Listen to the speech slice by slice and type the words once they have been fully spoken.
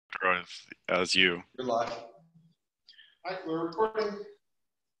macro as you. You're live. All right, we're recording.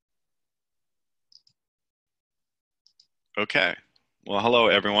 Okay. Well, hello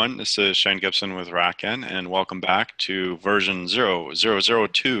everyone. This is Shane Gibson with RackN, and welcome back to version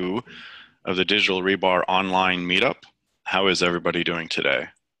 0002 of the Digital Rebar online meetup. How is everybody doing today?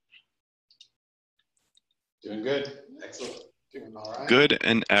 Doing good. Excellent. Doing all right. Good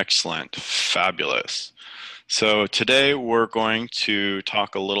and excellent. Fabulous. So today we're going to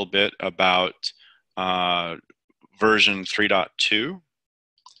talk a little bit about version 3.2.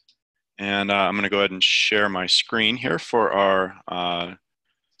 And I'm going to go ahead and share my screen here for our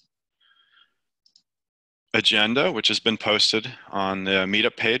agenda, which has been posted on the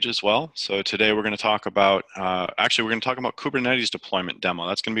Meetup page as well. So today we're going to talk about, actually we're going to talk about Kubernetes deployment demo.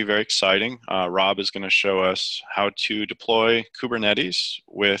 That's going to be very exciting. Rob is going to show us how to deploy Kubernetes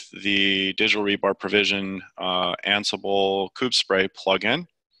with the Digital Rebar Provision Ansible kubespray plugin.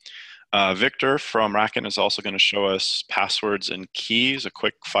 Victor from RackN is also going to show us passwords and keys, a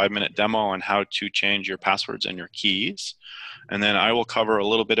quick 5-minute demo on how to change your passwords and your keys. And then I will cover a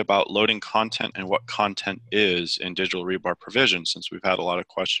little bit about loading content and what content is in Digital Rebar Provision, since we've had a lot of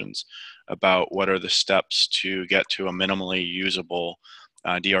questions about what are the steps to get to a minimally usable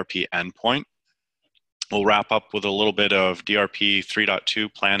DRP endpoint. We'll wrap up with a little bit of DRP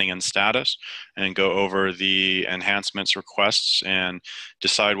 3.2 planning and status and go over the enhancements requests and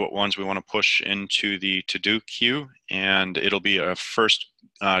decide what ones we want to push into the to-do queue. And it'll be a first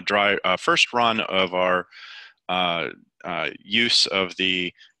run of our use of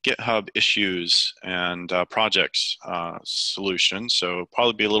the GitHub issues and projects solution. So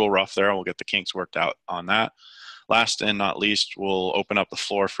probably be a little rough there. We'll get the kinks worked out on that. Last and not least, we'll open up the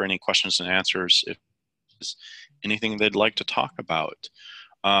floor for any questions and answers if anything they'd like to talk about.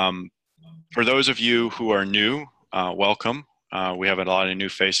 For those of you who are new, welcome. We have a lot of new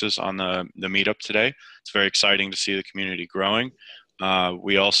faces on the meetup today. It's very exciting to see the community growing.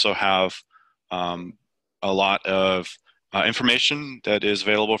 We also have a lot of information that is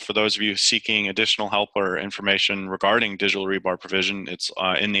available for those of you seeking additional help or information regarding Digital Rebar Provision. It's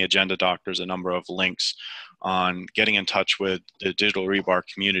in the agenda doc. There's a number of links on getting in touch with the Digital Rebar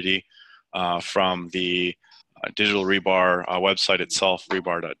community from the Digital Rebar website itself,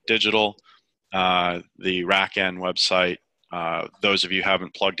 rebar.digital, the RackN website. Those of you who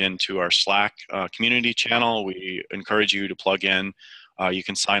haven't plugged into our Slack community channel, we encourage you to plug in. You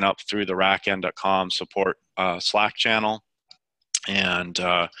can sign up through the rackn.com support Slack channel, and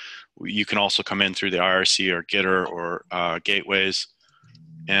you can also come in through the IRC or Gitter or gateways.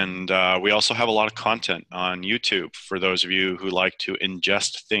 And we also have a lot of content on YouTube for those of you who like to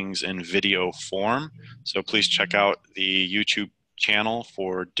ingest things in video form. So please check out the YouTube channel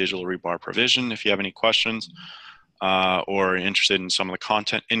for Digital Rebar Provision if you have any questions or interested in some of the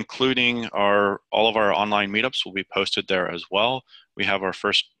content, including all of our online meetups will be posted there as well. We have our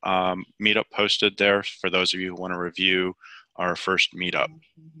first meetup posted there for those of you who want to review our first meetup.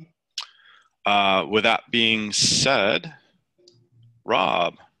 With that being said,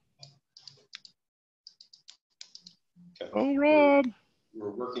 Rob. Okay. Oh, Rob.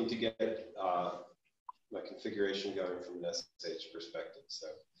 We're working to get my configuration going from an SSH perspective. So.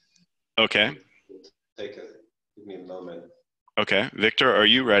 Okay. Give me a moment. Okay. Victor, are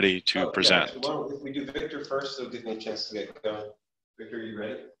you ready to present? Yeah. Well, if we do Victor first, it'll give me a chance to get going. Victor, are you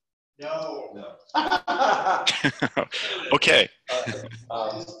ready? No. No. Okay.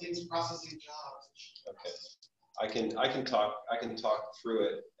 It's processing jobs. Okay. I can talk through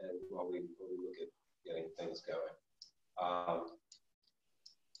it, and while we look at getting things going.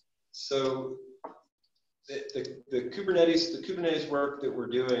 So the Kubernetes work that we're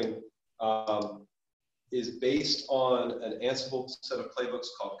doing is based on an Ansible set of playbooks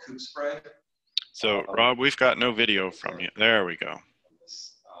called kubespray. So Rob, we've got no video from you. There we go.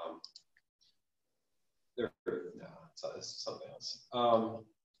 No, it's something else.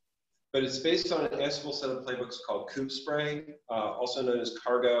 But it's based on an Ansible set of playbooks called kubespray, also known as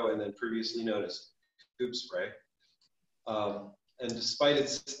Cargo, and then previously known as kubespray. And despite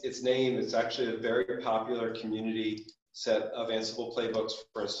its name, it's actually a very popular community set of Ansible playbooks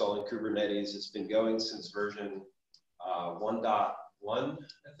for installing Kubernetes. It's been going since version 1.1,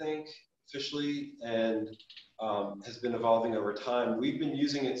 I think, officially, and has been evolving over time. We've been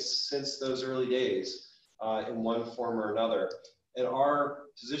using it since those early days in one form or another. And our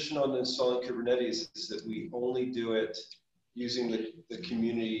position on installing Kubernetes is that we only do it using the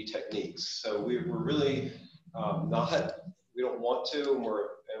community techniques. So we're really we don't want to,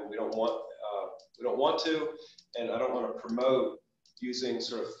 and we don't want to, and I don't want to promote using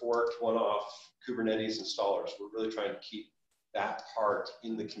sort of forked one-off Kubernetes installers. We're really trying to keep that part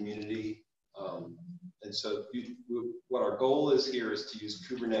in the community. And so what our goal is here is to use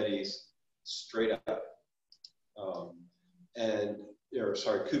Kubernetes straight up,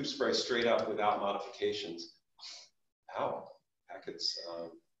 kube spray straight up without modifications. Ow, packets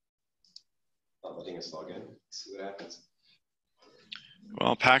not letting us log in. Let's see what happens.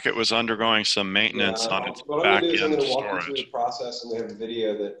 Well, Packet was undergoing some maintenance on its what I'm going to do is I'm back-end going to walk you through storage. the process, and we have a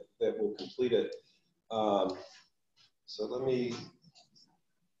video that will complete it. So let me.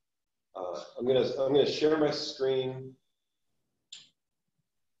 I'm going to share my screen.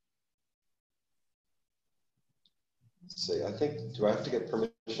 Let's see. I think, do I have to get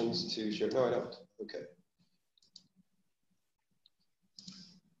permissions to share? No, I don't. Okay.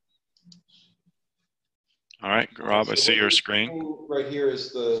 All right, Rob, I see your screen. Right here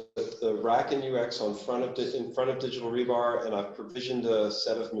is the RackN UX in front of Digital Rebar, and I've provisioned a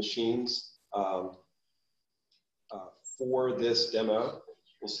set of machines for this demo.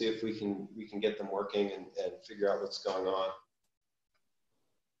 We'll see if we can get them working and figure out what's going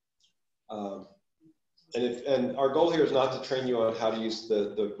on. And our goal here is not to train you on how to use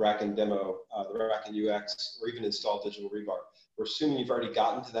the RackN demo, the RackN UX, or even install Digital Rebar. We're assuming you've already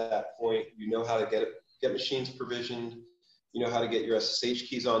gotten to that point. You know how to get machines provisioned. You know how to get your SSH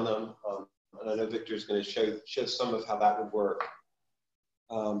keys on them. And I know Victor is going to show some of how that would work.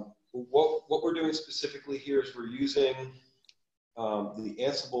 What we're doing specifically here is we're using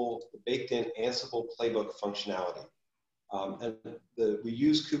the baked-in Ansible playbook functionality. And we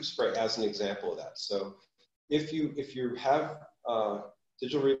use kube spray as an example of that. So if you have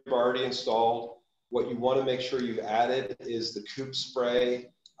Digital Rebar already installed, what you want to make sure you've added is the kube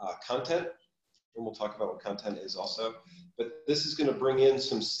spray content, and we'll talk about what content is also. But this is going to bring in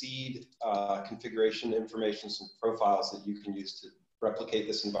some seed configuration information, some profiles that you can use to replicate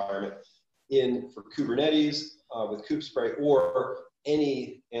this environment for Kubernetes with kube spray or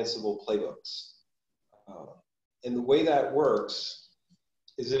any Ansible playbooks. And the way that works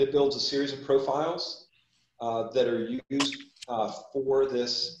is that it builds a series of profiles that are used for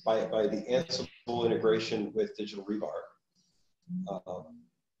this by the Ansible integration with Digital Rebar.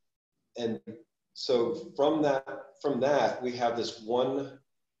 And so from that, we have this one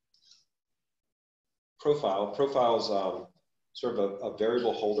profile. Profile's sort of a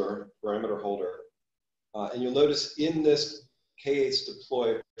variable holder, parameter holder. And you'll notice in this case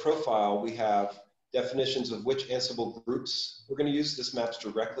deploy profile, we have definitions of which Ansible groups we're going to use. This maps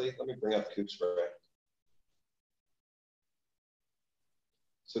directly. Let me bring up kube spray.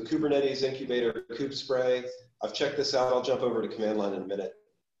 So Kubernetes incubator kube spray. I've checked this out. I'll jump over to command line in a minute.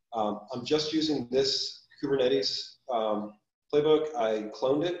 I'm just using this Kubernetes playbook. I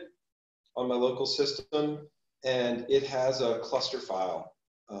cloned it on my local system, and it has a cluster file.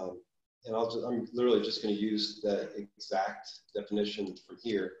 And I'm literally just going to use the exact definition from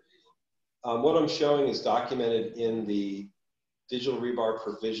here. What I'm showing is documented in the Digital Rebar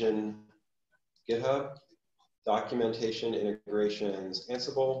provision GitHub, documentation, integrations,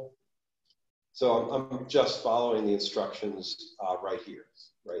 Ansible. So I'm just following the instructions right here,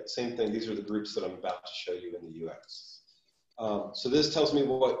 right? Same thing, these are the groups that I'm about to show you in the UX. So this tells me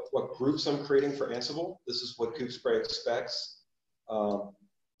what groups I'm creating for Ansible. This is what kube spray expects.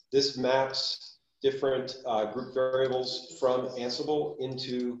 This maps different group variables from Ansible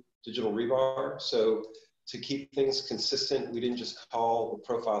into Digital Rebar. So to keep things consistent, we didn't just call the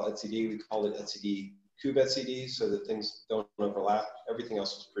profile etcd, we called it etcd kube etcd so that things don't overlap. Everything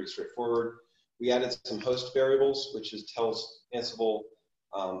else was pretty straightforward. We added some host variables, which tells Ansible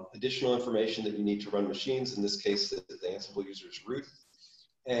additional information that you need to run machines, in this case, the Ansible user's root.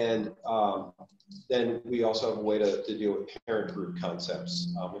 And then we also have a way to deal with parent group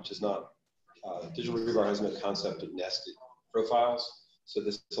concepts, which is not, Digital Rebar has no concept of nested profiles. So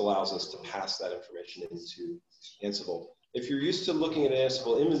this allows us to pass that information into Ansible. If you're used to looking at an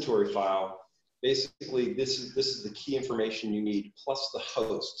Ansible inventory file, basically this is the key information you need plus the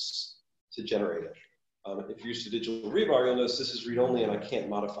hosts to generate it. If you're used to Digital Rebar, you'll notice this is read-only and I can't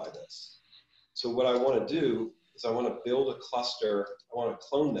modify this. So what I want to do is I want to build a cluster. I want to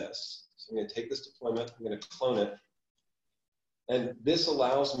clone this. So I'm going to take this deployment, I'm going to clone it. And this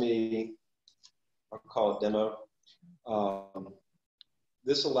allows me, I'll call it demo.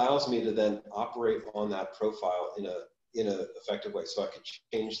 This allows me to then operate on that profile in an effective way. So I could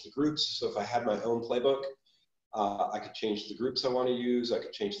change the groups. So if I had my own playbook, I could change the groups I want to use. I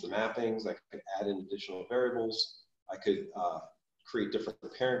could change the mappings. I could add in additional variables. I could create different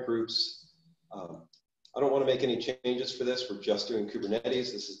parent groups. I don't want to make any changes for this. We're just doing Kubernetes.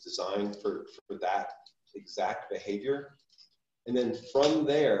 This is designed for that exact behavior. And then from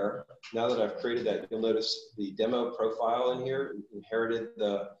there, now that I've created that, you'll notice the demo profile in here inherited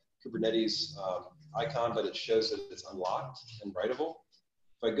the Kubernetes icon, but it shows that it's unlocked and writable.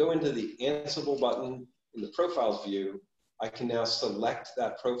 If I go into the Ansible button in the profiles view, I can now select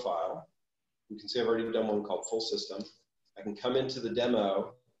that profile. You can see I've already done one called full system. I can come into the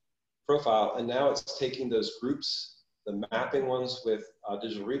demo profile, and now it's taking those groups, the mapping ones with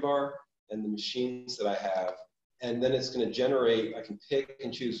Digital Rebar and the machines that I have, and then it's going to generate, I can pick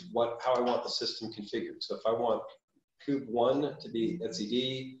and choose how I want the system configured. So if I want Kube1 to be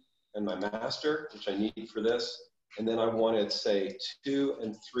etcd and my master, which I need for this, and then I wanted, say, 2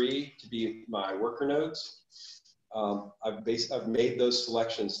 and 3 to be my worker nodes, I've made those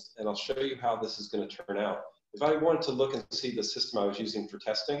selections, and I'll show you how this is going to turn out. If I wanted to look and see the system I was using for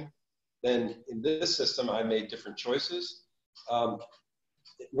testing, then in this system, I made different choices.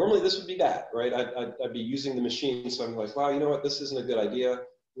 Normally, this would be bad, right? I'd be using the machine, so I'm like, wow, you know what? This isn't a good idea.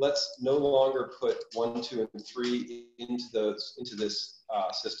 Let's no longer put 1, 2, and 3 into this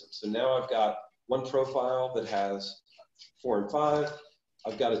system. So now I've got one profile that has 4 and 5.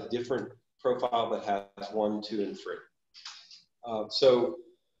 I've got a different profile that has 1, 2, and 3. So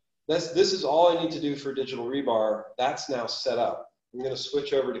this is all I need to do for Digital Rebar. That's now set up. I'm going to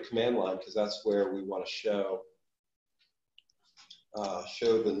switch over to command line because that's where we want to show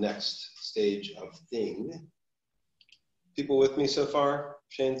the next stage of thing. People with me so far?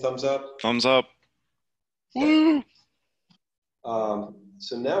 Shane, thumbs up? Thumbs up. Okay.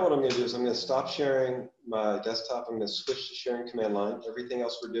 So now what I'm going to do is I'm going to stop sharing my desktop. I'm going to switch to sharing command line. Everything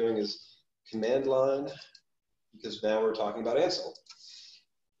else we're doing is command line because now we're talking about Ansible.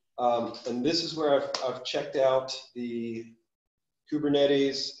 And this is where I've checked out the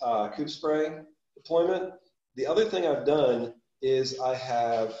Kubernetes kubespray deployment. The other thing I've done is I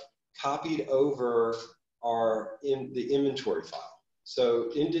have copied over the inventory file.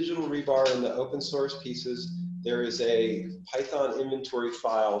 So in Digital Rebar, in the open source pieces, there is a Python inventory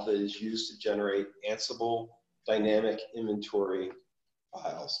file that is used to generate Ansible dynamic inventory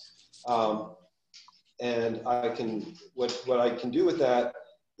files. And what I can do with that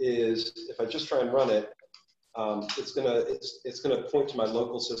is, if I just try and run it, it's gonna point to my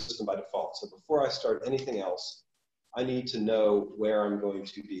local system by default. So before I start anything else, I need to know where I'm going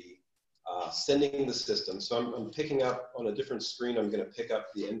to be sending the system. So I'm picking up on a different screen. I'm going to pick up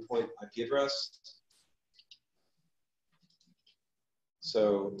the endpoint IP address.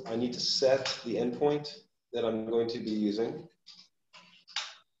 So I need to set the endpoint that I'm going to be using.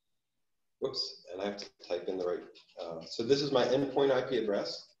 Whoops, and I have to type in the right. So this is my endpoint IP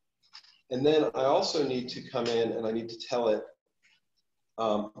address. And then I also need to come in and I need to tell it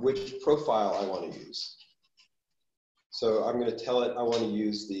which profile I want to use. So I'm going to tell it I want to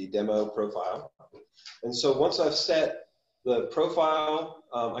use the demo profile. And so once I've set the profile,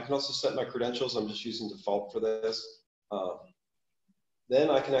 I can also set my credentials. I'm just using default for this. Then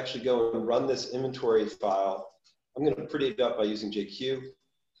I can actually go and run this inventory file. I'm going to pretty it up by using JQ.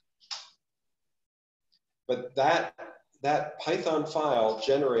 But that Python file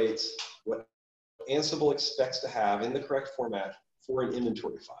generates what Ansible expects to have in the correct format for an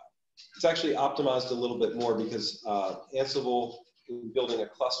inventory file. It's actually optimized a little bit more because Ansible, in building a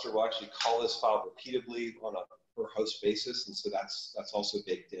cluster, will actually call this file repeatedly on a per host basis, and so that's also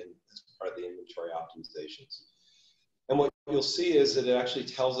baked in as part of the inventory optimizations. And what you'll see is that it actually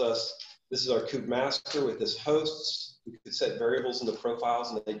tells us this is our kube master with this hosts. We could set variables in the profiles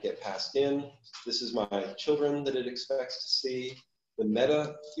and they get passed in. This is my children that it expects to see. The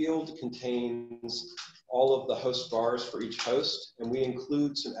meta field contains all of the host vars for each host, and we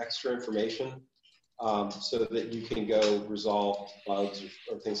include some extra information so that you can go resolve bugs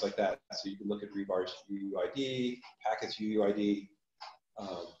or things like that. So you can look at Rebar's UUID, packets UUID.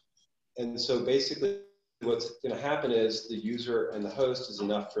 And so basically what's going to happen is the user and the host is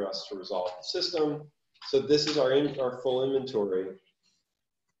enough for us to resolve the system. So this is our full inventory.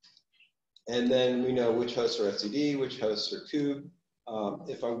 And then we know which hosts are etcd, which hosts are kube.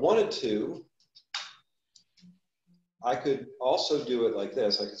 If I wanted to, I could also do it like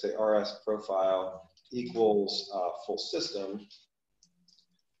this. I could say rs profile equals full system.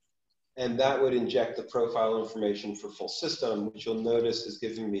 And that would inject the profile information for full system, which you'll notice is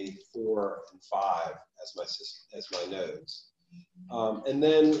giving me 4 and 5 as my nodes. And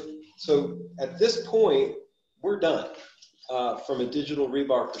then, so at this point, we're done from a Digital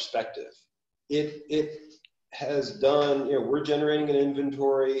Rebar perspective. It has done, we're generating an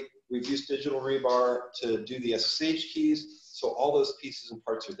inventory. We've used Digital Rebar to do the SSH keys. So all those pieces and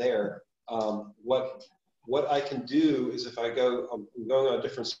parts are there. What I can do is if I go, I'm going on a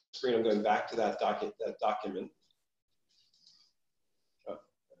different screen, I'm going back to that document.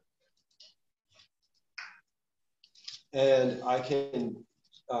 and I can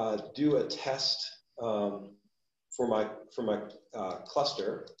do a test for my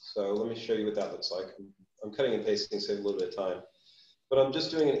cluster. So let me show you what that looks like. I'm cutting and pasting, save a little bit of time. But I'm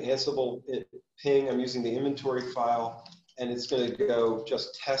just doing an Ansible ping. I'm using the inventory file, and it's going to go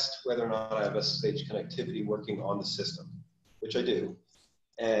just test whether or not I have SSH connectivity working on the system, which I do.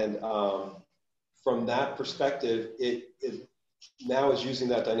 And from that perspective, it now is using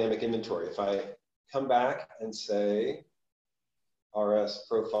that dynamic inventory. If I come back and say rs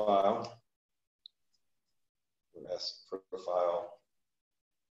profile,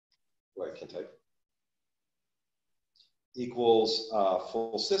 I can type, equals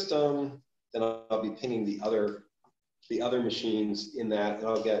full system, then I'll be pinging the other machines in that, and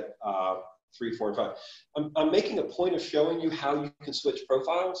I'll get 3, 4, and 5. I'm making a point of showing you how you can switch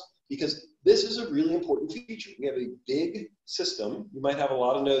profiles, because this is a really important feature. We have a big system. You might have a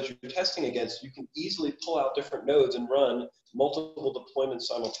lot of nodes you're testing against. You can easily pull out different nodes and run multiple deployments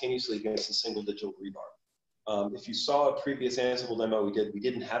simultaneously against a single digital rebar. If you saw a previous Ansible demo we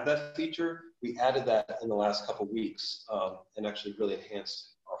didn't have that feature. We added that in the last couple of weeks and actually really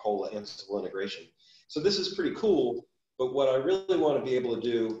enhanced our whole Ansible integration. So this is pretty cool, but what I really want to be able to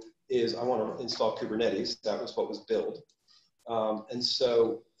do is I want to install Kubernetes. That was what was built. And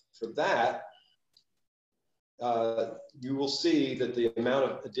so for that, you will see that the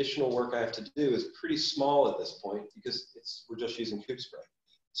amount of additional work I have to do is pretty small at this point because we're just using kubespray.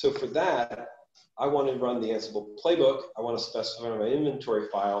 So for that, I want to run the Ansible playbook. I want to specify my inventory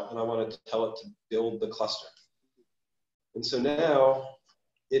file, and I want to tell it to build the cluster. And so now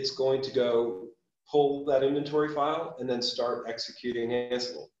it's going to go pull that inventory file and then start executing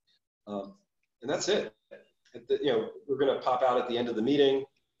Ansible. And that's it. We're going to pop out at the end of the meeting.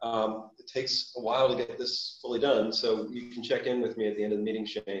 It takes a while to get this fully done, so you can check in with me at the end of the meeting,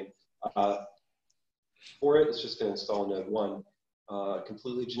 Shane. For it, it's just going to install node 1.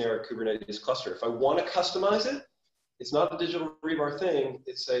 Completely generic Kubernetes cluster. If I want to customize it, it's not a digital rebar thing,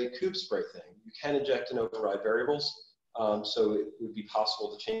 it's a kubespray thing. You can inject and override variables, so it would be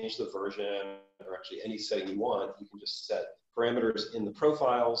possible to change the version or actually any setting you want. You can just set parameters in the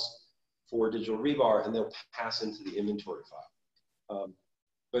profiles for digital rebar, and they'll pass into the inventory file.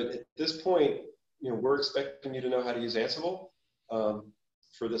 But at this point, we're expecting you to know how to use Ansible.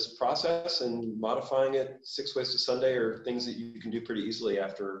 For this process, and modifying it 6 ways to Sunday are things that you can do pretty easily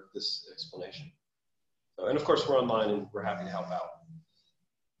after this explanation. And of course, we're online and we're happy to help out.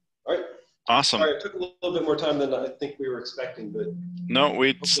 All right. Awesome. Sorry, it took a little bit more time than I think we were expecting, but no,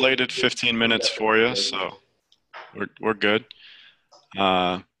 we slated 15 minutes for you, so we're good.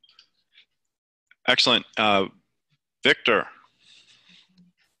 Excellent. Victor.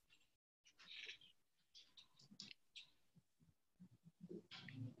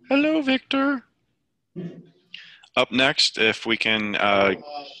 Hello, Victor. Up next, if we can.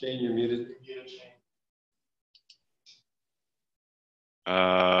 Shane, you're muted.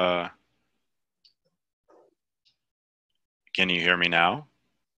 Can you hear me now?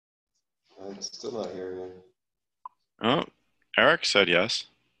 I'm still not hearing you. Oh, Eric said yes.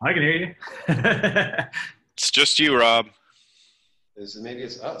 I can hear you. It's just you, Rob. Maybe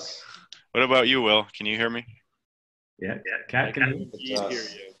it's us. What about you, Will? Can you hear me? Yeah, Cat can hear you.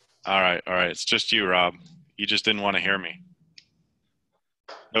 All right. It's just you, Rob. You just didn't want to hear me.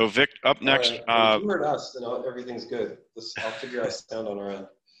 So, Vic, up next. Right. If you heard us, then everything's good. I'll figure out sound on our end.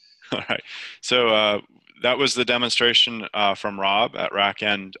 All right. So that was the demonstration from Rob at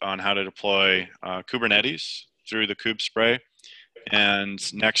RackN on how to deploy Kubernetes through the kubespray.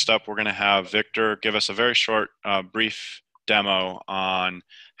 And next up, we're going to have Victor give us a very short, brief demo on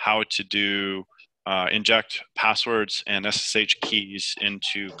how to do inject passwords and SSH keys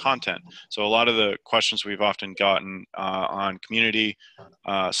into content. So a lot of the questions we've often gotten on community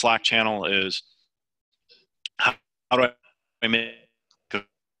Slack channel is, how do I make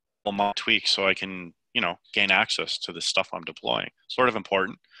a tweak so I can, gain access to the stuff I'm deploying? Sort of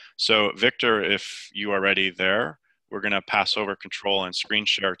important. So Victor, if you are ready there, we're going to pass over control and screen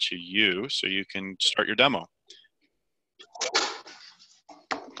share to you so you can start your demo.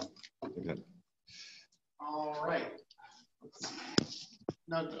 Okay. All right. Let's see.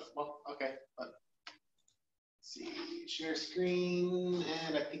 No, well, okay. But let's see. Share screen,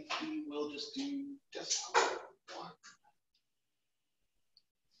 and I think we will just do desktop one.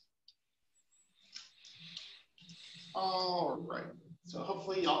 All right. So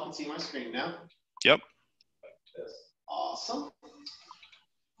hopefully y'all can see my screen now. Yep. Awesome.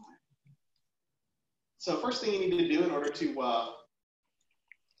 So first thing you need to do in order to, why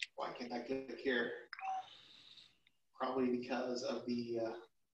can't I click here? Probably because of the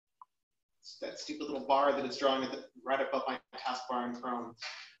It's that stupid little bar that it's drawing at right above my taskbar in Chrome.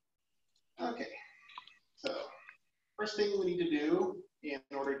 Okay, so first thing we need to do in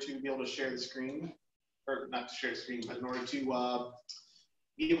order to be able to share the screen, or not to share the screen, but in order to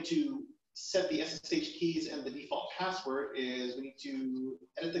be able to set the SSH keys and the default password is we need to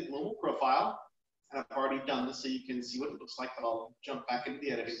edit the global profile. And I've already done this so you can see what it looks like, but I'll jump back into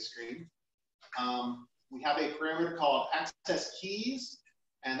the editing screen. We have a parameter called access keys,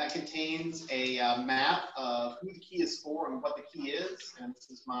 and that contains a map of who the key is for and what the key is. And this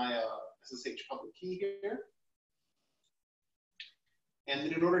is my SSH public key here. And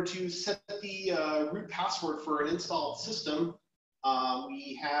then in order to set the root password for an installed system,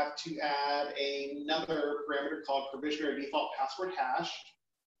 we have to add another parameter called provisioner default password hash.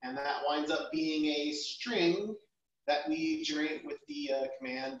 And that winds up being a string that we generate with the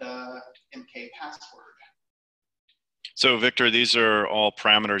command mk password. So Victor, these are all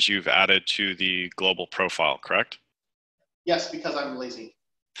parameters you've added to the global profile, correct? Yes, because I'm lazy.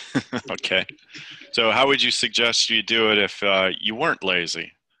 Okay. So how would you suggest you do it if you weren't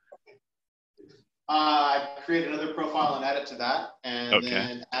lazy? I create another profile and add it to that, and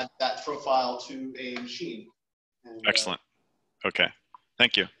then add that profile to a machine. And, excellent. Okay.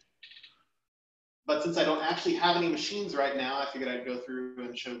 Thank you. But since I don't actually have any machines right now, I figured I'd go through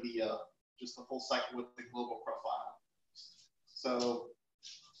and show the just the full cycle with the global profile. So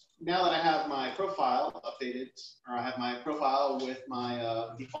now that I have my profile updated, or I have my profile with my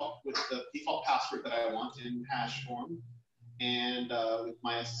the default password that I want in hash form, and with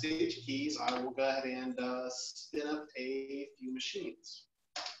my SSH keys, I will go ahead and spin up a few machines.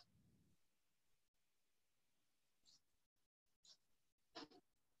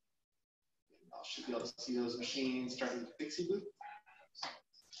 I should be able to see those machines starting to Pixie boot.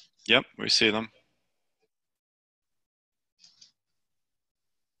 Yep, we see them.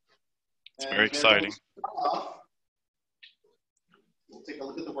 It's very exciting. We'll take a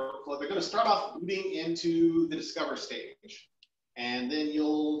look at the workflow. They're going to start off booting into the Discover stage. And then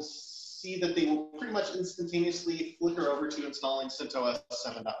you'll see that they will pretty much instantaneously flicker over to installing CentOS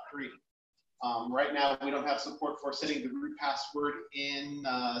 7.3. Right now, we don't have support for setting the root password in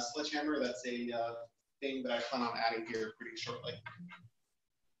Sledgehammer. That's a thing that I plan on adding here pretty shortly.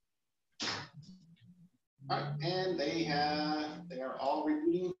 All right, and they are all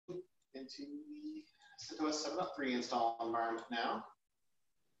rebooting into the CentOS 7.3 install environment now.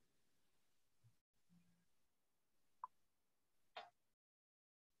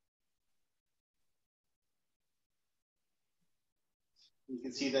 You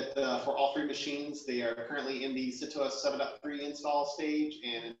can see that for all three machines, they are currently in the CentOS 7.3 install stage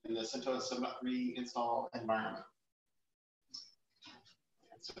and in the CentOS 7.3 install environment.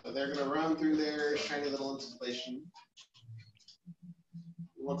 So they're going to run through their shiny little installation.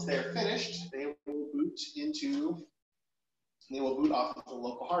 Once they're finished, they will boot off of the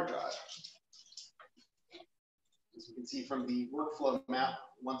local hard drive. As you can see from the workflow map,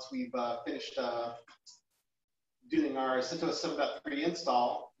 once we've finished doing our CentOS 7.3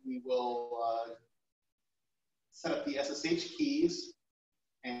 install, we will set up the SSH keys.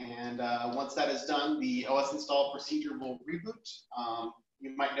 And once that is done, the OS install procedure will reboot.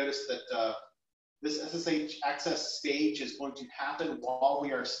 You might notice that this SSH access stage is going to happen while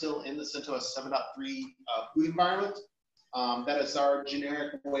we are still in the CentOS 7.3 boot environment. That is our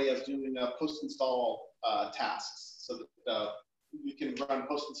generic way of doing post-install tasks, so that we can run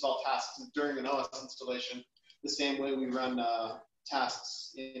post-install tasks during an OS installation the same way we run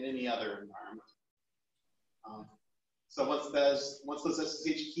tasks in any other environment. So once those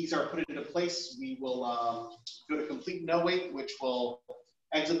SSH keys are put into place, we will go to complete no wait, which will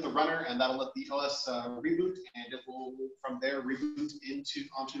exit the runner, and that'll let the OS reboot, and it will from there reboot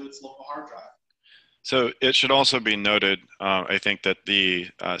onto its local hard drive. So it should also be noted, I think, that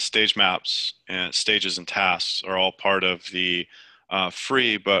the stage maps and stages and tasks are all part of the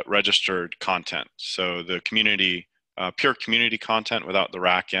free but registered content. So the community, pure community content without the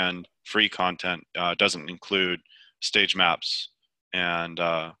RackN free content doesn't include stage maps and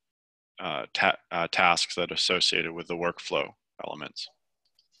tasks that are associated with the workflow elements.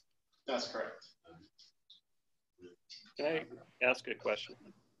 That's correct. Can I ask a question?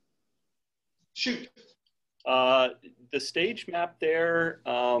 Shoot. The stage map there,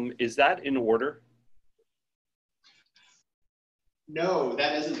 is that in order? No,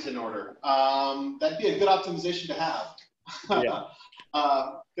 that isn't in order. That'd be a good optimization to have. Yeah.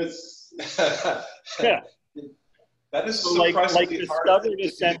 Because yeah. That is so surprisingly like hard. Discover to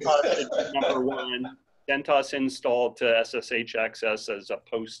CentOS number one, CentOS installed to SSH access as a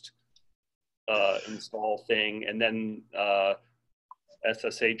post install thing, and then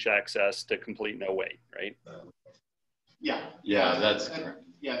SSH access to complete no wait, right? Yeah. Yeah, that's correct.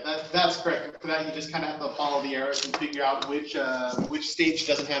 Yeah, that's correct. For that, you just kind of have to follow the arrows and figure out which stage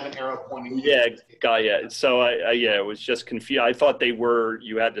doesn't have an arrow pointing. Yeah, got ya. So yeah, it was just confused. I thought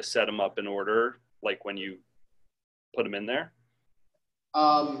you had to set them up in order, like when you put them in there.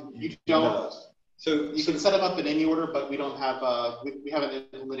 You don't. No. So You can set them up in any order, but we don't have we haven't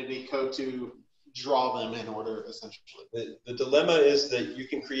implemented any code to draw them in order, essentially. the dilemma is that you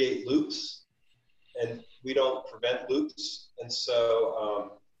can create loops, and we don't prevent loops, and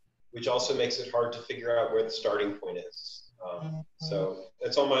so which also makes it hard to figure out where the starting point is. So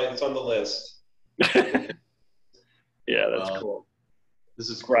it's on the list. Yeah, that's cool. This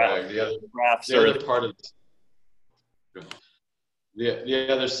is Graph. correct. Graphs The are other part of the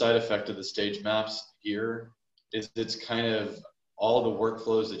other side effect of the stage maps here is it's kind of all the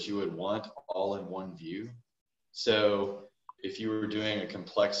workflows that you would want all in one view. So if you were doing a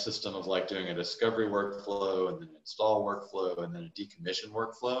complex system of like doing a discovery workflow and then an install workflow and then a decommission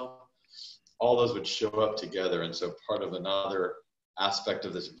workflow, all those would show up together. And so part of another aspect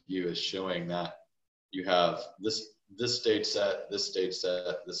of this view is showing that you have this stage set, this stage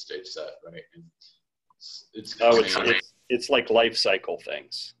set, this stage set, right? And it's like life cycle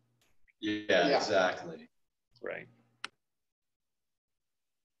things. Yeah, exactly. Right.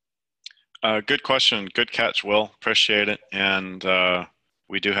 Good question. Good catch, Will. Appreciate it. And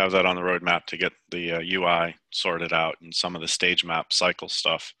we do have that on the roadmap to get the UI sorted out and some of the stage map cycle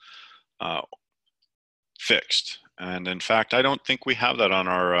stuff fixed. And in fact, I don't think we have that on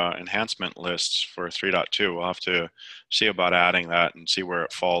our enhancement lists for 3.2. We'll have to see about adding that and see where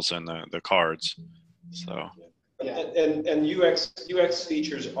it falls in the cards. So. Yeah. And UX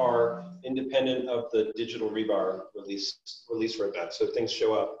features are independent of the digital rebar release roadmap. So things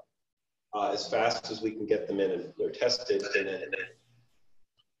show up as fast as we can get them in, and they're tested. And then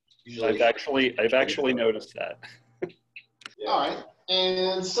usually, I've actually noticed that. Yeah. All right,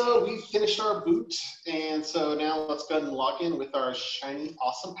 and so we finished our boot, and so now let's go ahead and log in with our shiny,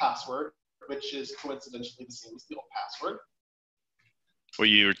 awesome password, which is coincidentally the same as the old password. Were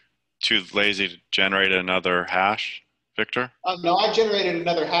you too lazy to generate another hash, Victor? No, I generated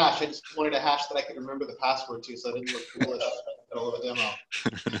another hash. I just wanted a hash that I could remember the password to, so I didn't look foolish at all of a demo.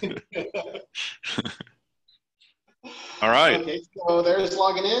 All right. Okay, so there's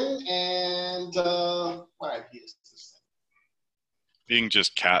logging in, and what IP is this thing? You can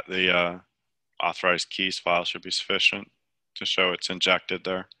just cat the authorized keys file should be sufficient to show it's injected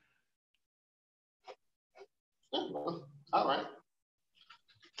there. Oh, well, all right.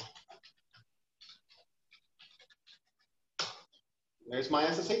 There's my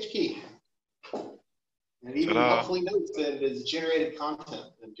SSH key. And it even hopefully notes that it is generated content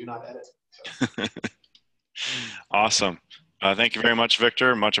and do not edit. So. Awesome. Thank you very much,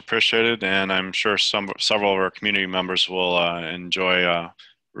 Victor. Much appreciated. And I'm sure several of our community members will enjoy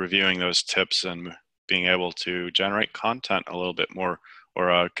reviewing those tips and being able to generate content a little bit more,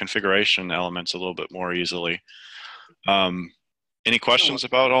 or configuration elements a little bit more easily. Any questions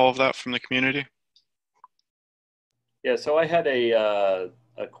about all of that from the community? Yeah, so I had a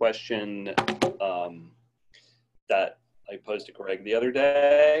question that I posed to Greg the other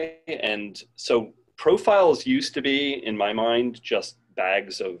day. And so profiles used to be, in my mind, just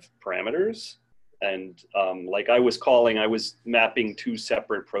bags of parameters. And like I was mapping two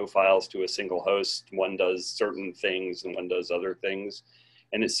separate profiles to a single host. One does certain things and one does other things.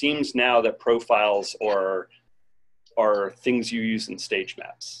 And it seems now that profiles are things you use in stage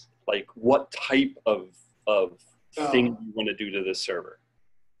maps. Like what type of thing you want to do to this server.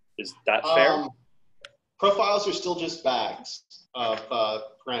 Is that fair? Profiles are still just bags of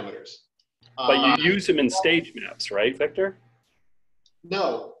parameters. But you use them in stage maps, right, Victor?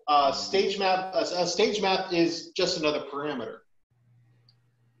 No, stage map. A stage map is just another parameter.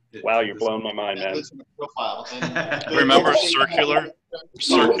 Wow, you're blowing my mind, man. Profile. And Remember circular?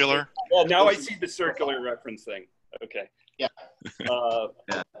 Circular? Yeah, now I see the circular reference thing. Okay. Yeah.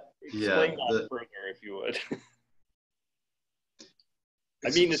 Explain that further, if you would. I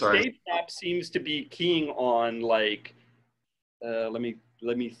mean, the stage map seems to be keying on like, let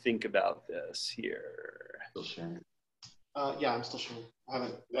me think about this here. Still sharing. Yeah, I'm still sharing. I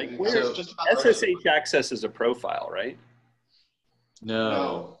haven't. Like, where SSH access is a profile, right?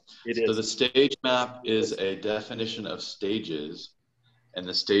 No. It is. So the stage map is a definition of stages and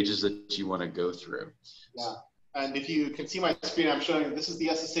the stages that you want to go through. Yeah. And if you can see my screen, I'm showing this is the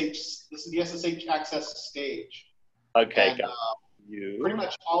SSH access stage. Okay, and, got you. Pretty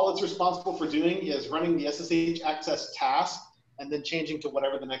much all it's responsible for doing is running the SSH access task and then changing to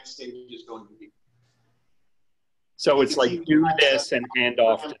whatever the next stage is going to be. So it's like do this and hand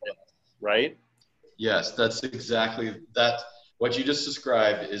off to this, right? Yes, that's exactly that. What you just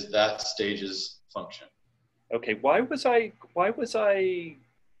described is that stage's function. Okay, why was I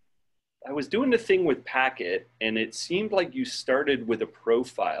was doing the thing with Packet, and it seemed like you started with a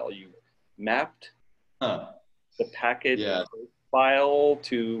profile. You mapped Huh. the Packet Yeah. profile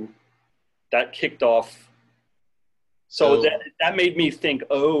to, that kicked off. So that made me think,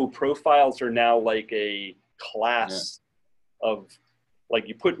 oh, profiles are now like a class of, like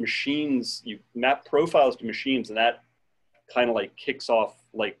you put machines, you map profiles to machines, and that kind of like kicks off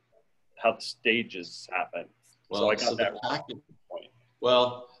like how the stages happen. Well, So I got so that the Packet, point.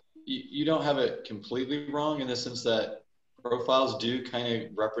 well, you don't have it completely wrong in the sense that profiles do kind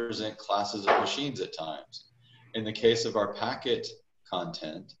of represent classes of machines at times. In the case of our Packet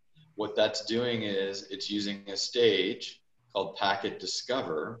content, what that's doing is it's using a stage called Packet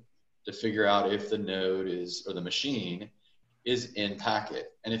Discover to figure out if the node is, or the machine is in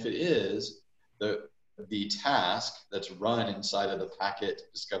Packet. And if it is, the task that's run inside of the Packet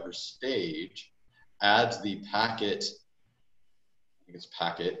Discover stage adds the Packet, I think it's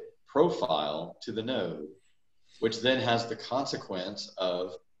Packet profile to the node, which then has the consequence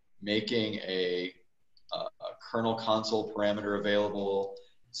of making a kernel console parameter available,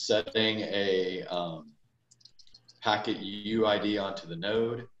 setting a packet UID onto the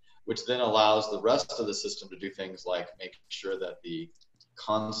node, which then allows the rest of the system to do things like make sure that the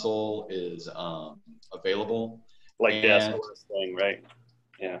console is available. Like the SOS thing, right?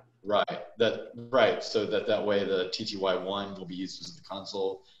 Yeah. Right. So that way the TTY1 will be used as the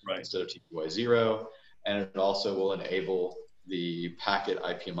console instead of TTY0, and it also will enable the packet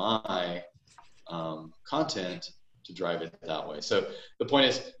IPMI content to drive it that way. So the point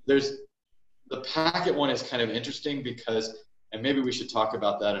is, the packet one is kind of interesting because, and maybe we should talk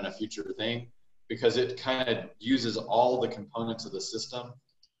about that in a future thing, because it kind of uses all the components of the system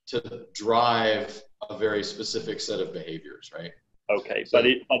to drive a very specific set of behaviors, right? Okay, so,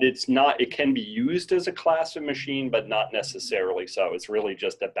 but it's not, it can be used as a class of machine, but not necessarily so. It's really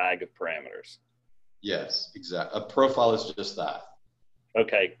just a bag of parameters. Yes, exactly. A profile is just that.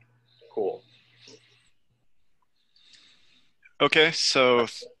 Okay, cool. Okay, so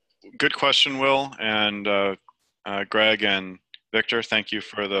good question, Will, and Greg and Victor, thank you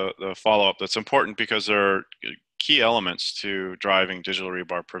for the follow-up. That's important because there are key elements to driving digital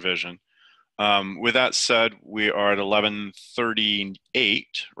rebar provision. With that said, we are at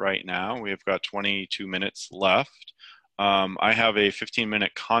 11:38 right now. We've got 22 minutes left. I have a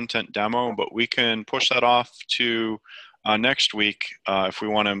 15-minute content demo, but we can push that off to next week if we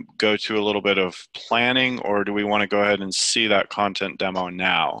want to go to a little bit of planning, or do we want to go ahead and see that content demo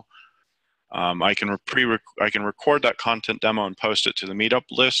now? I can record that content demo and post it to the Meetup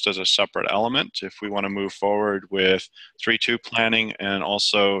list as a separate element if we want to move forward with 3.2 planning, and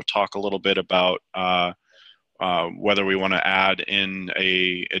also talk a little bit about whether we want to add in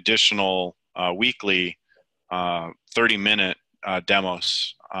a additional weekly 30-minute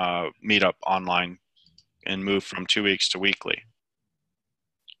demos Meetup online and move from 2 weeks to weekly.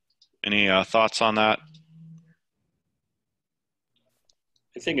 Any thoughts on that?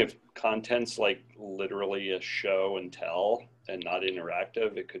 I think if content's like literally a show and tell and not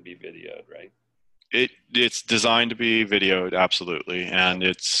interactive, it could be videoed, right? It's designed to be videoed, absolutely, and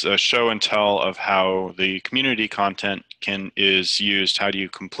it's a show and tell of how the community content is used. How do you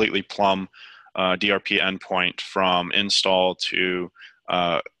completely plumb DRP endpoint from install to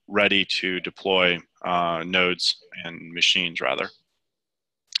ready to deploy nodes and machines, rather.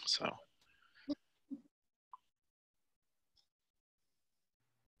 So.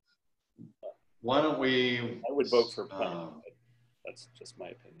 Why don't we? I would vote for planning. That's just my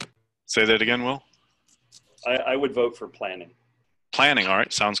opinion. Say that again, Will. I would vote for planning. Planning, all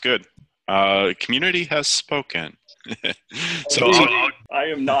right, sounds good. Community has spoken. So I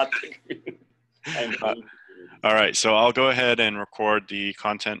am not. All right, so I'll go ahead and record the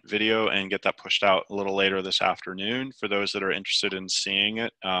content video and get that pushed out a little later this afternoon. For those that are interested in seeing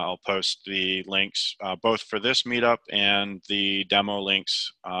it, I'll post the links both for this meetup and the demo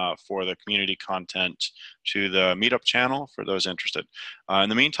links for the community content to the Meetup channel for those interested. In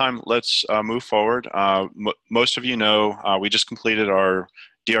the meantime, let's move forward. Most of you know we just completed our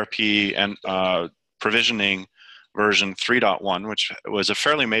DRP and provisioning version 3.1, which was a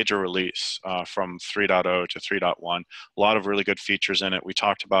fairly major release from 3.0 to 3.1. A lot of really good features in it. We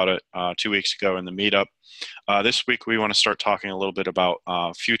talked about it 2 weeks ago in the meetup. This week, we want to start talking a little bit about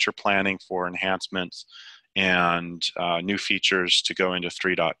future planning for enhancements and new features to go into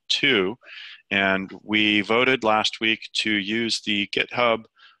 3.2. And we voted last week to use the GitHub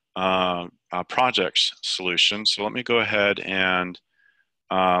projects solution. So let me go ahead and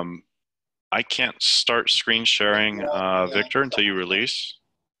I can't start screen sharing, Victor, until you release.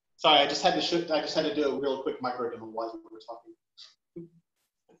 Sorry, I just had to do a real quick micro demo while we were talking.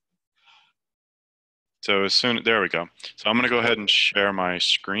 So there we go. So I'm going to go ahead and share my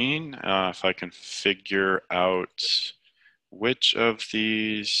screen. If I can figure out which of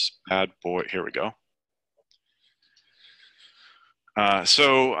these bad boy, here we go.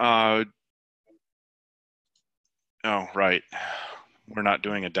 Oh, right. We're not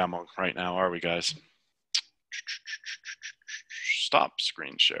doing a demo right now, are we, guys? Stop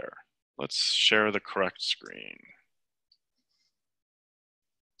screen share. Let's share the correct screen.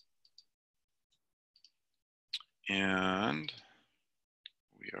 And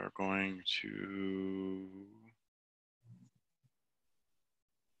we are going to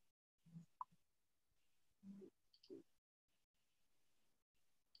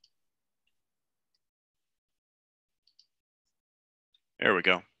there we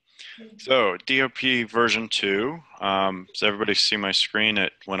go. So DRP version 2. Does everybody see my screen?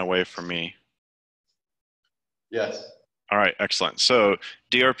 It went away from me. Yes. All right, excellent. So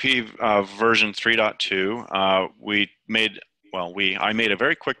DRP version 3.2, I made a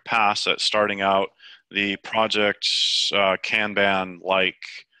very quick pass at starting out the project Kanban-like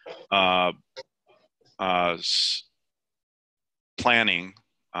planning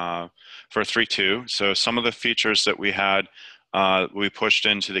for 3.2. So some of the features that we had, we pushed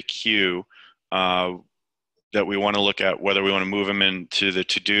into the queue that we want to look at, whether we want to move them into the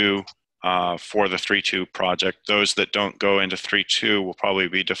to-do for the 3.2 project. Those that don't go into 3.2 will probably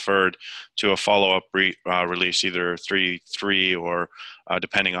be deferred to a follow-up release, either 3.3 or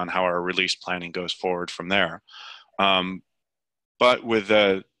depending on how our release planning goes forward from there. But with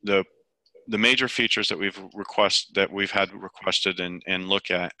the major features that we've had requested and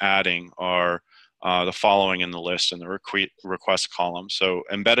look at adding are the following in the list in the request column. So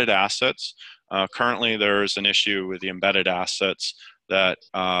embedded assets. Currently, there's an issue with the embedded assets that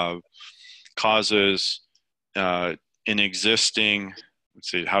causes an existing. Let's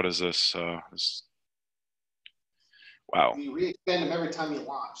see, how does this? Wow. We re-expand them every time you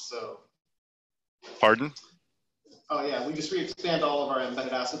launch. So. Pardon? Oh yeah, we just re-expand all of our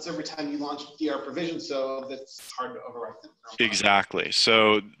embedded assets every time you launch DR provision, so that's hard to overwrite them. Exactly.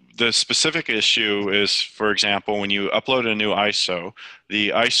 So the specific issue is, for example, when you upload a new ISO,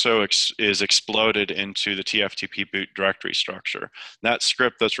 the ISO is exploded into the TFTP boot directory structure. That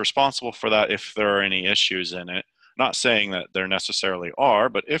script that's responsible for that, if there are any issues in it, not saying that there necessarily are,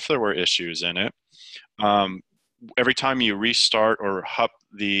 but if there were issues in it, every time you restart or hup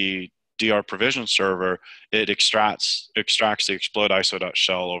the DR provision server, it extracts the explode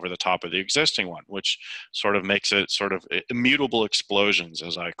iso.shell over the top of the existing one, which sort of makes it sort of immutable explosions,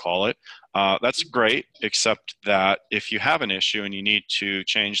 as I call it. That's great, except that if you have an issue and you need to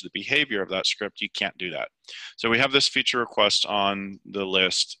change the behavior of that script, you can't do that. So we have this feature request on the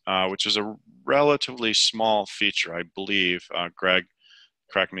list, which is a relatively small feature, I believe. Greg,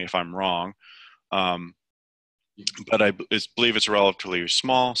 correct me if I'm wrong. But I believe it's relatively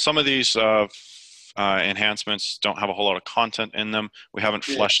small. Some of these enhancements don't have a whole lot of content in them. We haven't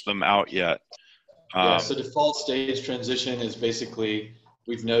fleshed them out yet. So default stage transition is basically,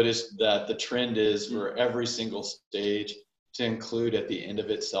 we've noticed that the trend is for every single stage to include at the end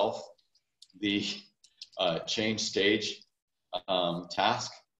of itself the change stage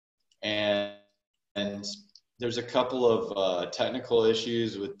task. And there's a couple of technical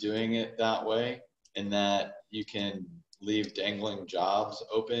issues with doing it that way, in that you can leave dangling jobs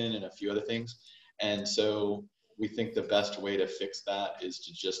open and a few other things. And so we think the best way to fix that is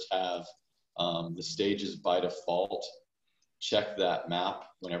to just have the stages by default check that map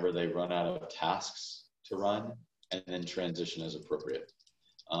whenever they run out of tasks to run, and then transition as appropriate.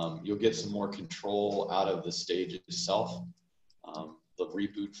 You'll get some more control out of the stage itself. The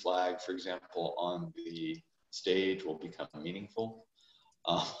reboot flag, for example, on the stage will become meaningful.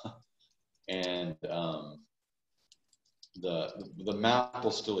 And the map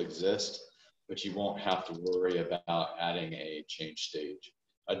will still exist, but you won't have to worry about adding a change stage.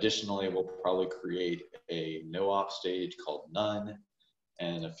 Additionally, we'll probably create a no-op stage called none,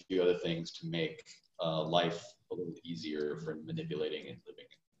 and a few other things to make life a little easier for manipulating and living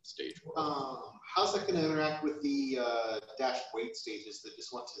in the stage world. How's that going to interact with the dash wait stages that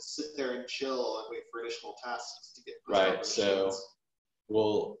just want to sit there and chill and wait for additional tasks to get pushed out? Right, so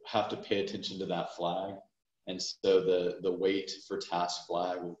we'll have to pay attention to that flag. And so the wait for task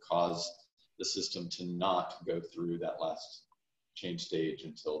flag will cause the system to not go through that last change stage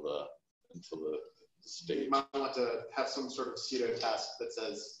until the stage. You might want to have some sort of pseudo task that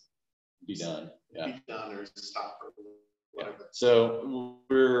says be done. Yeah. be done or stop or whatever. So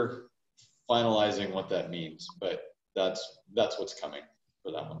we're finalizing what that means, but that's what's coming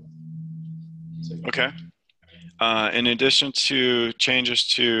for that one. So, Okay. In addition to changes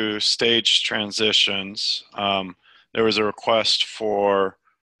to stage transitions, there was a request for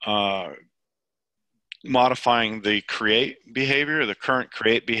modifying the create behavior. The current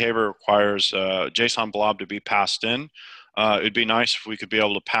create behavior requires JSON blob to be passed in. It'd be nice if we could be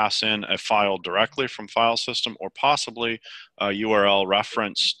able to pass in a file directly from file system, or possibly a URL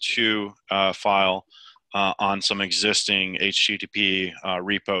reference to a file on some existing HTTP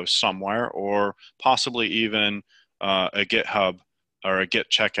repo somewhere, or possibly even a GitHub or a Git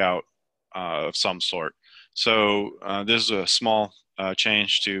checkout of some sort. So this is a small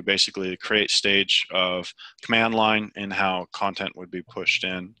change to basically the create stage of command line and how content would be pushed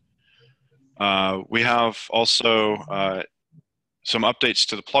in. We have also some updates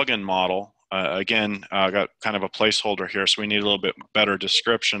to the plugin model. Again, I got kind of a placeholder here, so we need a little bit better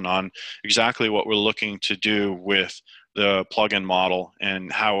description on exactly what we're looking to do with the plugin model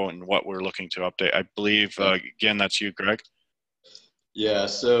and how and what we're looking to update. I believe, again, that's you, Greg. Yeah,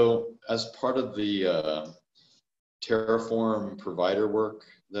 so as part of the Terraform provider work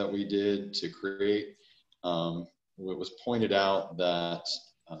that we did to create, it was pointed out that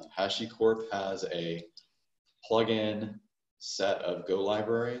HashiCorp has a plugin set of Go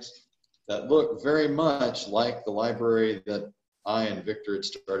libraries that look very much like the library that I and Victor had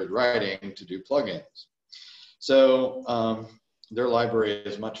started writing to do plugins. So their library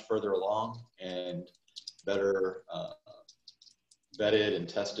is much further along and better vetted and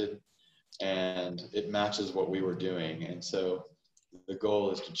tested, and it matches what we were doing. And so the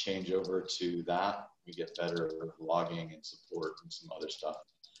goal is to change over to that. We get better logging and support and some other stuff.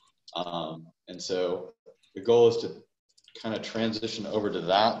 And so the goal is to kind of transition over to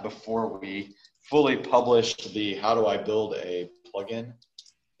that before we fully publish the how do I build a plugin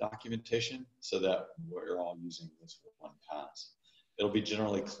documentation, so that we're all using this one pass. It'll be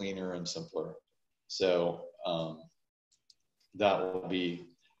generally cleaner and simpler. So that will be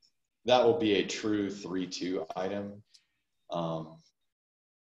a true 3.2 item.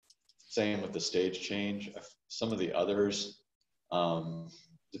 Same with the stage change. Some of the others,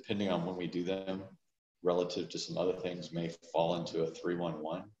 depending on when we do them, relative to some other things, may fall into a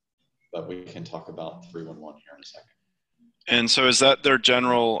 3.1.1, but we can talk about 3.1.1 here in a second. And so is that their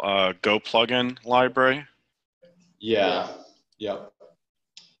general Go plugin library? Yeah, yep.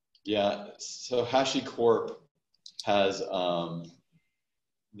 Yeah, so HashiCorp has, all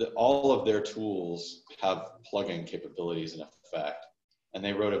of their tools have plugin capabilities in effect, and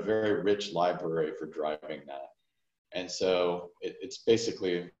they wrote a very rich library for driving that. And so it's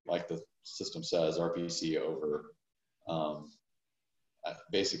basically, like the system says, RPC over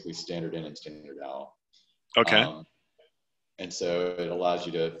basically standard in and standard out. Okay. And so it allows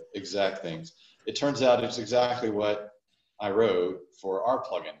you to exact things. It turns out it's exactly what I wrote for our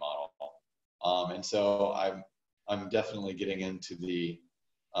plugin model. And so I'm definitely getting into the,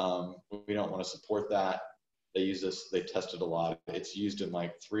 we don't want to support that. They use this, they tested a lot. It's used in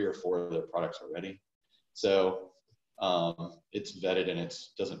like 3 or 4 of their products already. So it's vetted and it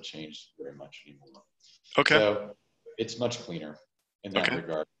doesn't change very much anymore. Okay. So it's much cleaner in that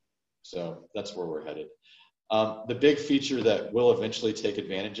regard. So that's where we're headed. The big feature that we'll eventually take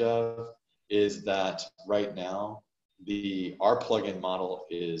advantage of is that right now, our plugin model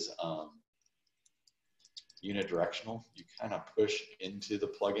is unidirectional. You kind of push into the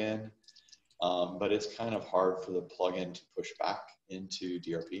plugin, but it's kind of hard for the plugin to push back into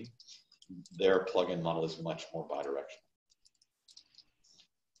DRP. Their plugin model is much more bidirectional,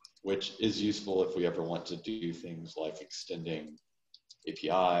 which is useful if we ever want to do things like extending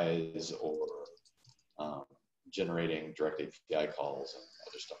APIs or generating direct API calls and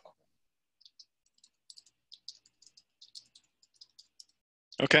other stuff like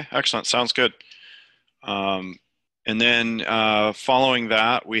that. Okay, excellent. Sounds good. And then following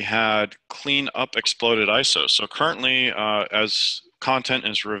that, we had clean up exploded ISO. So currently, as content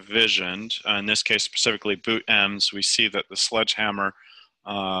is revisioned, in this case specifically boot ems, we see that the sledgehammer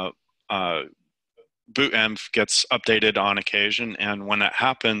boot env gets updated on occasion. And when that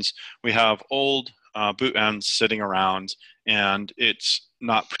happens, we have old boot ends sitting around, and it's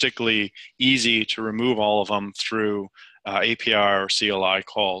not particularly easy to remove all of them through API or CLI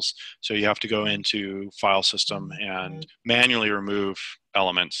calls. So you have to go into file system and manually remove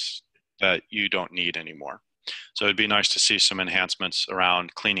elements that you don't need anymore. So it'd be nice to see some enhancements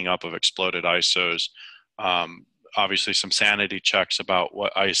around cleaning up of exploded ISOs. Obviously some sanity checks about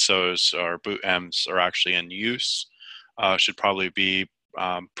what ISOs or boot ems are actually in use should probably be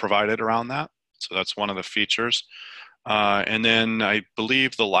provided around that. So that's one of the features. And then I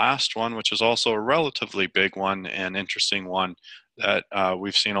believe the last one, which is also a relatively big one and interesting one that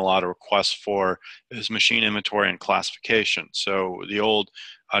we've seen a lot of requests for, is machine inventory and classification. So the old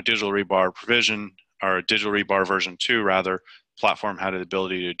digital rebar provision, or digital rebar version 2 rather, platform had the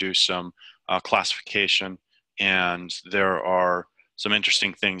ability to do some classification, and there are some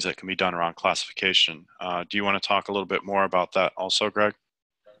interesting things that can be done around classification. Do you want to talk a little bit more about that also, Greg?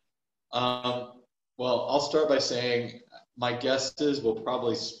 Well, I'll start by saying my guess is we'll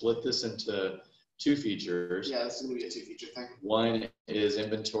probably split this into 2 features. Yeah, this is going to be a 2-feature thing. One is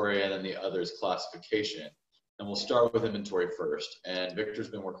inventory, and then the other is classification. And we'll start with inventory first. And Victor's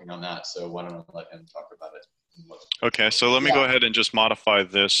been working on that, so why don't I let him talk about it? Okay, so let me go ahead and just modify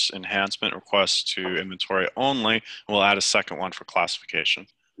this enhancement request to inventory only, and we'll add a second one for classification.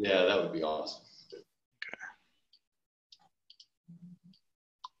 Yeah, that would be awesome.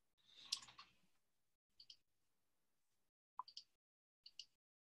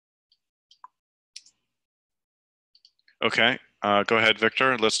 Okay, go ahead,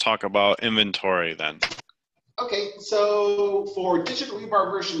 Victor. Let's talk about inventory then. Okay, so for Digital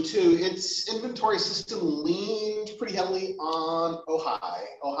Rebar version 2, its inventory system leaned pretty heavily on OHI.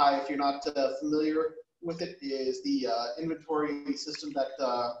 OHI, if you're not familiar with it, is the inventory system that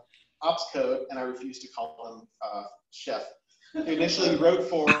Opscode, and I refuse to call him Chef, initially wrote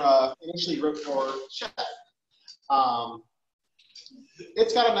for Chef.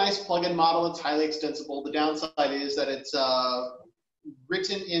 It's got a nice plugin model. It's highly extensible. The downside is that it's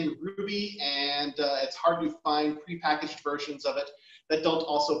written in Ruby, and it's hard to find prepackaged versions of it that don't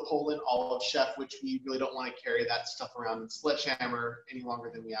also pull in all of Chef, which we really don't want to carry that stuff around in Sledgehammer any longer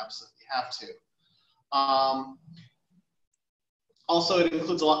than we absolutely have to. Also, it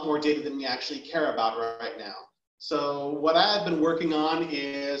includes a lot more data than we actually care about right now. So what I've been working on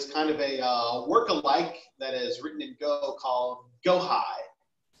is kind of a work-alike that is written in Go called GoHi.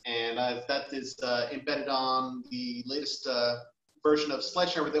 And that is embedded on the latest version of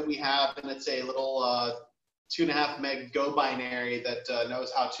Sledgehammer that we have, and it's a little 2.5 meg Go binary that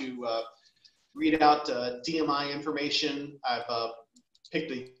knows how to read out DMI information. I've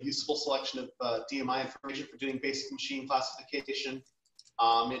picked a useful selection of DMI information for doing basic machine classification.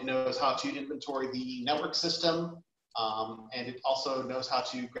 It knows how to inventory the network system, and it also knows how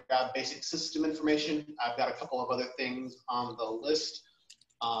to grab basic system information. I've got a couple of other things on the list.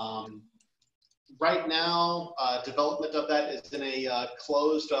 Right now, development of that is in a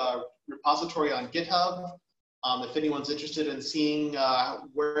closed repository on GitHub. If anyone's interested in seeing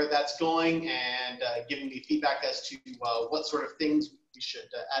where that's going and giving me feedback as to what sort of things we should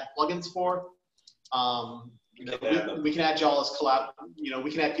add plugins for, we can add y'all as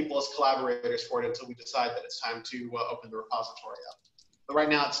we can add people as collaborators for it until we decide that it's time to open the repository up. But right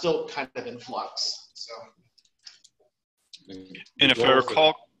now, it's still kind of in flux. So. And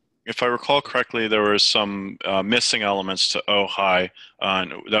if I recall correctly, there were some missing elements to OHI.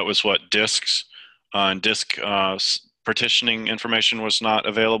 That was what, disks? Disk partitioning information was not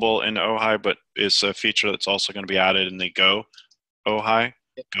available in OHI, but is a feature that's also going to be added in the Go OHI.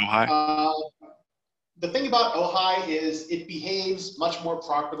 The thing about OHI is it behaves much more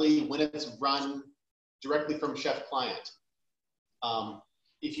properly when it's run directly from Chef Client.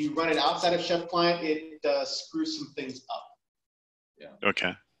 If you run it outside of Chef Client, it screws some things up. Yeah.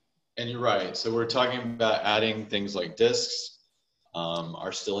 Okay. And you're right. So we're talking about adding things like disks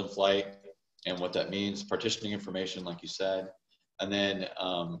are still in flight, and what that means, partitioning information, like you said. And then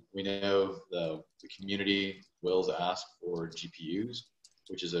we know the community will ask for GPUs,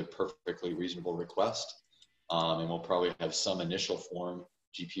 which is a perfectly reasonable request. And we'll probably have some initial form.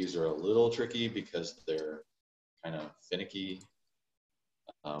 GPUs are a little tricky because they're kind of finicky,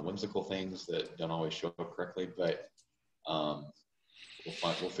 whimsical things that don't always show up correctly, but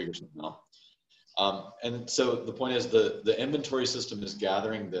we'll figure something out. And so the point is the inventory system is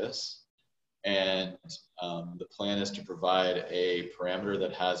gathering this, and the plan is to provide a parameter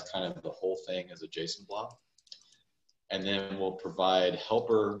that has kind of the whole thing as a JSON blob. And then we'll provide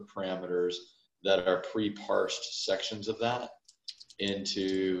helper parameters that are pre-parsed sections of that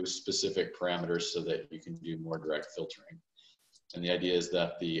into specific parameters so that you can do more direct filtering. And the idea is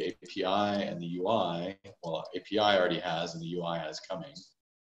that the API and the UI, well, API already has and the UI has coming,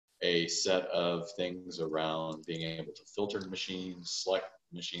 a set of things around being able to filter machines, select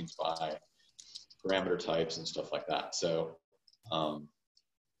machines by parameter types and stuff like that. So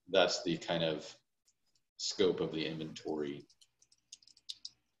that's the kind of scope of the inventory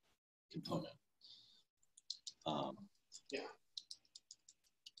component. Yeah.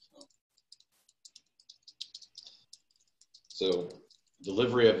 So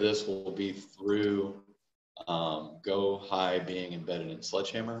delivery of this will be through Go High being embedded in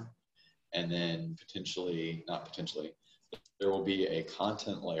Sledgehammer, and then not potentially, there will be a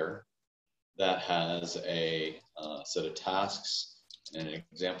content layer that has a set of tasks and an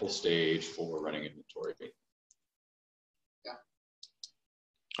example stage for running inventory.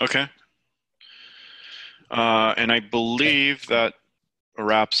 Okay. And I believe that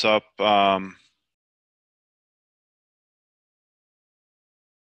wraps up. Boy,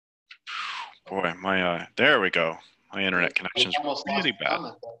 there we go. My internet connection is really bad.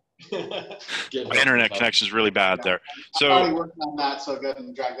 My internet connection is really bad there. So I'm already working on that, so go ahead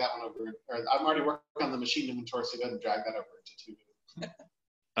and drag that one over. Or I'm already working on the machine inventory, so go ahead and drag that over to 2.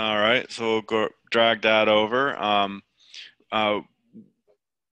 All right, so we'll go drag that over.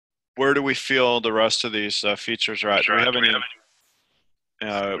 Where do we feel the rest of these features are at? Do we have any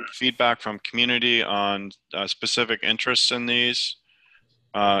feedback from community on specific interests in these?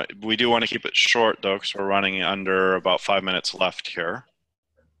 We do want to keep it short, though, because we're running under about 5 minutes left here.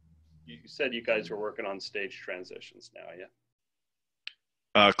 You said you guys were working on stage transitions now,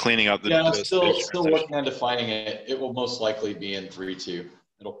 yeah? Cleaning up the Yeah, the still stage working on defining it. It will most likely be in 3.2.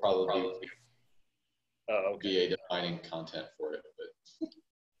 It'll probably be a defining content for it. But.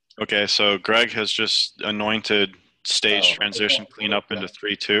 Okay, so Greg has just anointed stage transition cleanup into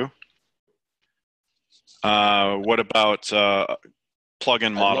 3.2. What about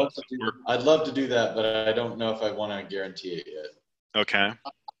plugin models? I'd love to do that, but I don't know if I want to guarantee it yet. Okay.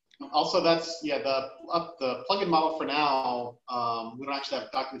 Also, that's the plugin model for now. We don't actually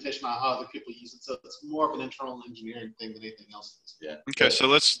have documentation on how other people use it, so it's more of an internal engineering thing than anything else. Yeah. Okay, so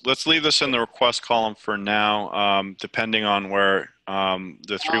let's leave this in the request column for now. Depending on where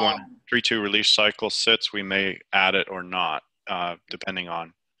the 3.2 release cycle sits, we may add it or not, depending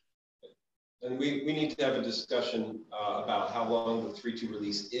on. And we need to have a discussion about how long the 3.2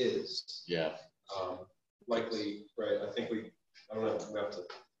 release is. Yeah. Likely, right? I don't know. We have to.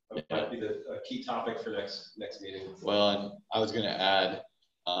 That might be a key topic for next meeting. Well, and I was going to add,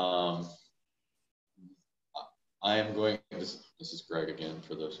 I am going. This is Greg again.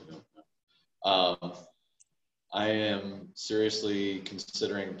 For those who don't know, I am seriously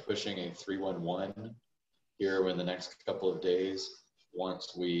considering pushing a 3.1.1 here in the next couple of days.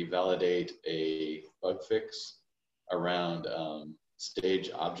 Once we validate a bug fix around stage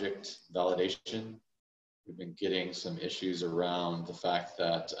object validation. We've been getting some issues around the fact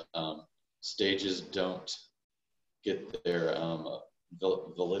that stages don't get their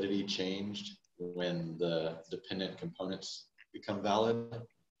validity changed when the dependent components become valid.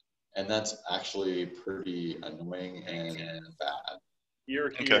 And that's actually pretty annoying and bad.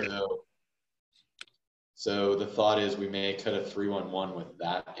 Okay. So the thought is we may cut a 3.1.1 with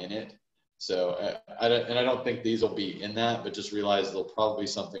that in it. So I don't think these will be in that, but just realize there'll probably be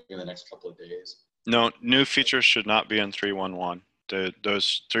something in the next couple of days. No, new features should not be in 3.1.1.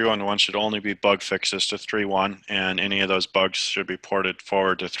 Those 3.1.1 should only be bug fixes to 3.1, and any of those bugs should be ported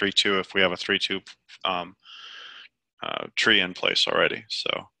forward to 3.2 if we have a 3.2 tree in place already. So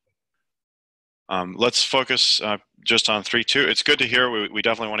let's focus just on 3.2. It's good to hear. We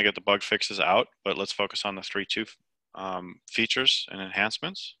definitely want to get the bug fixes out, but let's focus on the 3.2 features and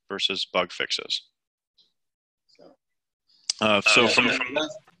enhancements versus bug fixes. So from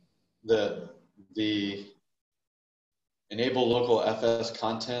the enable local FS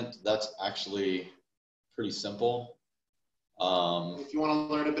content, that's actually pretty simple. If you want to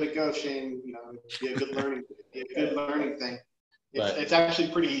learn a bit of Go, Shane, it'd be a good learning thing. It's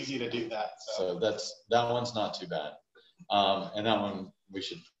actually pretty easy to do that. So that one's not too bad. And that one we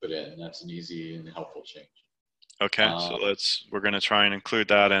should put in. That's an easy and helpful change. Okay, so we're going to try and include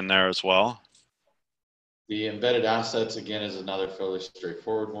that in there as well. The embedded assets, again, is another fairly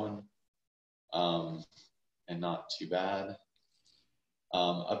straightforward one. And not too bad.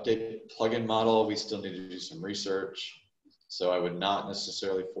 Update plugin model, we still need to do some research. So I would not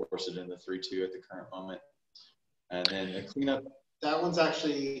necessarily force it into 3.2 at the current moment. And then the cleanup. That one's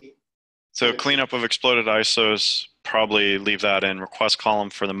actually. So cleanup of exploded ISOs, probably leave that in request column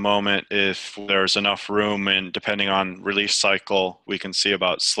for the moment. If there's enough room, and depending on release cycle, we can see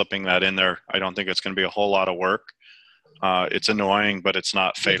about slipping that in there. I don't think it's going to be a whole lot of work. It's annoying, but it's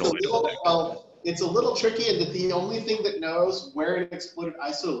not fatal. It's a little tricky in that the only thing that knows where an exploded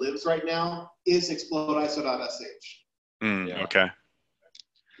ISO lives right now is explodeiso.sh. Okay.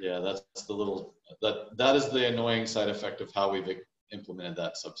 Yeah, that's the little that is the annoying side effect of how we've implemented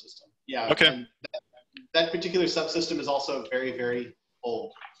that subsystem. Yeah. Okay. That particular subsystem is also very, very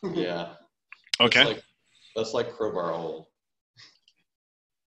old. Yeah. Okay. That's like Crowbar old.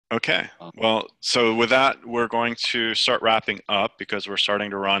 Okay. Well, so with that, we're going to start wrapping up because we're starting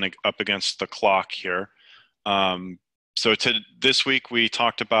to run up against the clock here. So this week we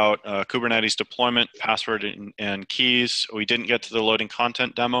talked about Kubernetes deployment, password and keys. We didn't get to the loading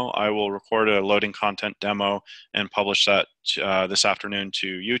content demo. I will record a loading content demo and publish that this afternoon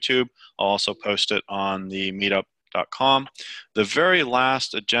to YouTube. I'll also post it on the meetup.com. The very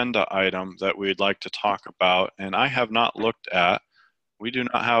last agenda item that we'd like to talk about, and I have not looked at, we do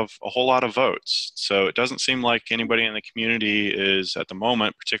not have a whole lot of votes. So it doesn't seem like anybody in the community is at the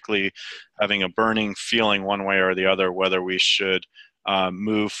moment particularly having a burning feeling one way or the other whether we should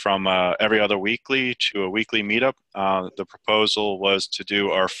move from every other weekly to a weekly meetup. The proposal was to do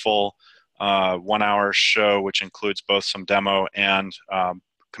our full 1 hour show, which includes both some demo and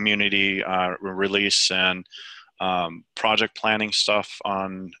community release and project planning stuff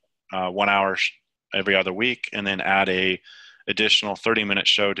on 1 hour every other week, and then add a additional 30-minute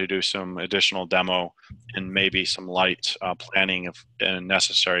show to do some additional demo and maybe some light planning if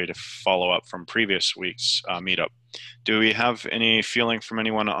necessary to follow up from previous week's meetup. Do we have any feeling from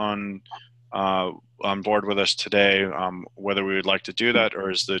anyone on board with us today whether we would like to do that, or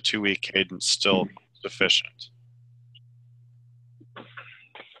is the 2-week cadence still sufficient?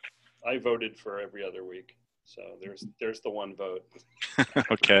 I voted for every other week, so there's the one vote.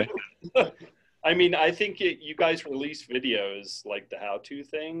 Okay. I mean, I think you guys release videos like the how-to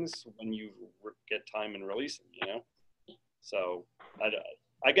things when you get time and release them, you know? So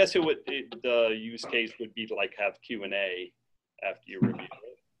I guess the use case would be to like have Q&A after you review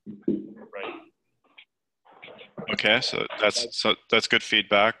it, right? Okay, so that's good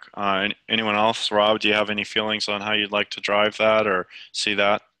feedback. Anyone else? Rob, do you have any feelings on how you'd like to drive that or see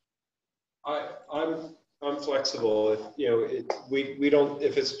that? I'm flexible. We don't,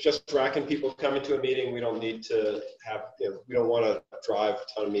 if it's just RackN people coming to a meeting, we don't need to have, we don't want to drive a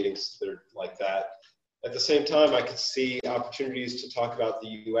ton of meetings that are like that. At the same time, I could see opportunities to talk about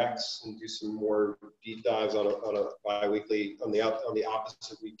the UX and do some more deep dives on a bi-weekly, on the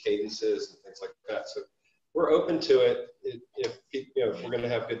opposite week cadences and things like that. So we're open to it if we're going to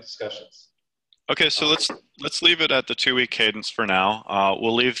have good discussions. Okay, so let's leave it at the 2-week cadence for now.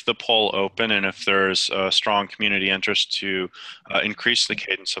 We'll leave the poll open, and if there's a strong community interest to increase the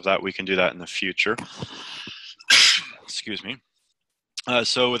cadence of that, we can do that in the future. Excuse me.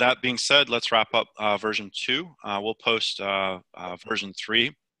 So with that being said, let's wrap up version 2. We'll post version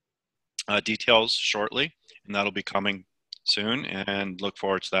 3 details shortly, and that'll be coming soon, and look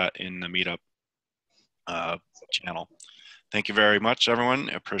forward to that in the Meetup channel. Thank you very much, everyone.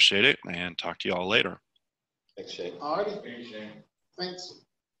 I appreciate it, and talk to you all later. Thanks, Shane. All right. Thanks.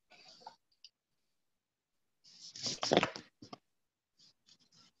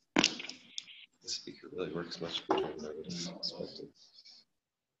 The speaker really works much better than I would have expected.